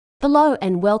Hello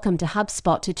and welcome to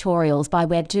HubSpot Tutorials by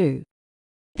Web2.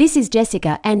 This is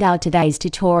Jessica and our today's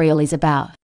tutorial is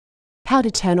about how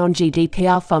to turn on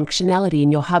GDPR functionality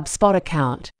in your HubSpot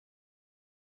account.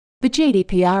 The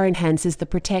GDPR enhances the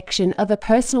protection of the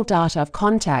personal data of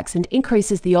contacts and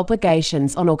increases the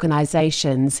obligations on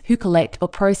organizations who collect or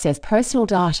process personal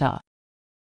data.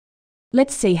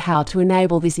 Let's see how to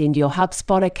enable this in your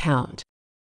HubSpot account.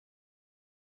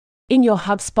 In your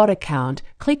HubSpot account,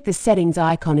 click the Settings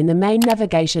icon in the main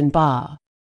navigation bar.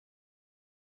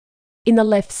 In the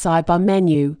left sidebar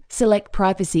menu, select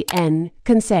Privacy and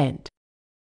Consent.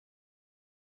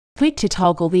 Click to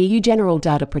toggle the EU General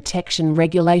Data Protection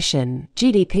Regulation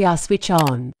 (GDPR) switch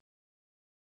on.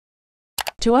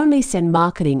 To only send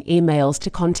marketing emails to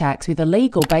contacts with a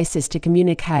legal basis to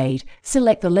communicate,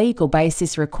 select the Legal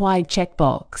Basis Required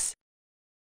checkbox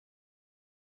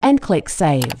and click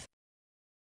Save.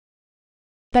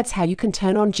 That's how you can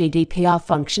turn on GDPR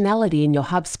functionality in your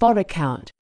HubSpot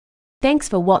account. Thanks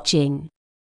for watching.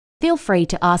 Feel free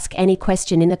to ask any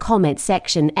question in the comments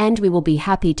section and we will be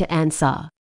happy to answer.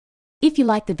 If you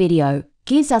like the video,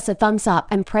 give us a thumbs up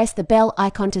and press the bell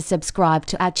icon to subscribe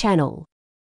to our channel.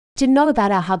 To know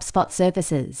about our HubSpot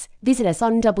services, visit us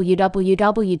on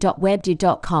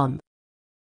www.web2.com.